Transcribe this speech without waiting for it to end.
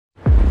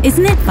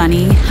Isn't it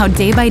funny how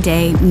day by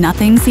day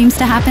nothing seems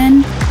to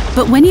happen?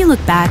 But when you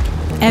look back,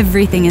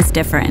 everything is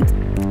different.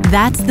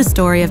 That's the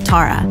story of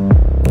Tara.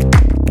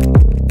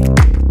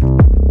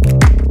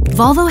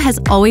 Volvo has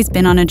always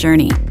been on a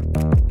journey,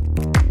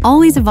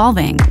 always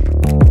evolving.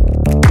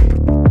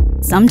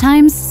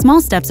 Sometimes small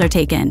steps are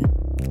taken,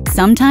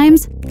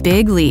 sometimes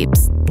big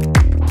leaps.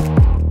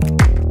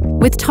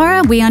 With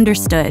Tara, we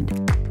understood.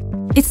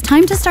 It's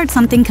time to start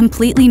something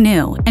completely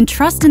new and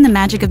trust in the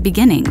magic of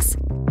beginnings.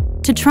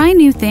 To try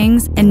new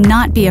things and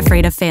not be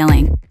afraid of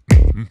failing.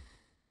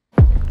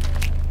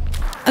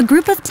 A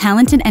group of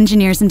talented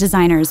engineers and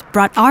designers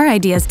brought our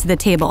ideas to the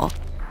table,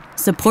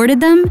 supported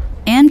them,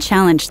 and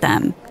challenged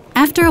them.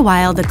 After a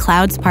while, the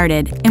clouds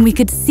parted and we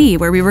could see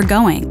where we were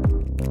going.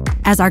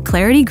 As our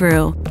clarity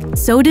grew,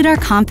 so did our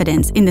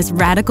confidence in this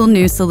radical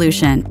new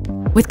solution.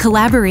 With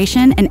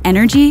collaboration and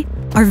energy,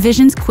 our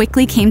visions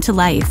quickly came to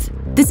life.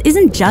 This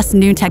isn't just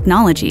new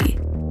technology.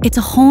 It's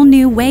a whole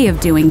new way of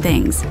doing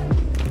things.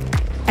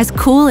 As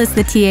cool as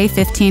the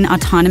TA15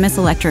 autonomous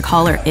electric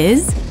hauler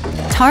is,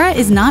 Tara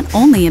is not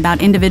only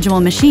about individual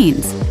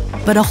machines,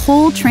 but a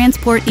whole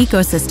transport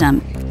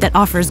ecosystem that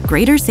offers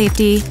greater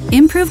safety,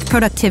 improved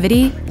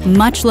productivity,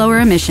 much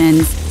lower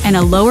emissions, and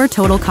a lower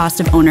total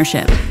cost of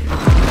ownership.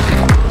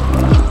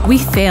 We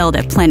failed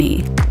at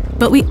plenty,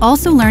 but we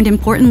also learned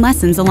important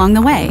lessons along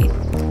the way.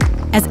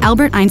 As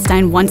Albert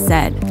Einstein once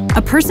said,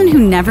 a person who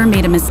never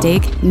made a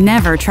mistake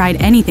never tried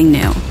anything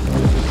new.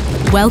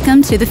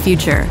 Welcome to the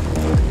future.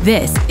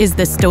 This is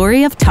the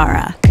story of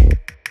Tara.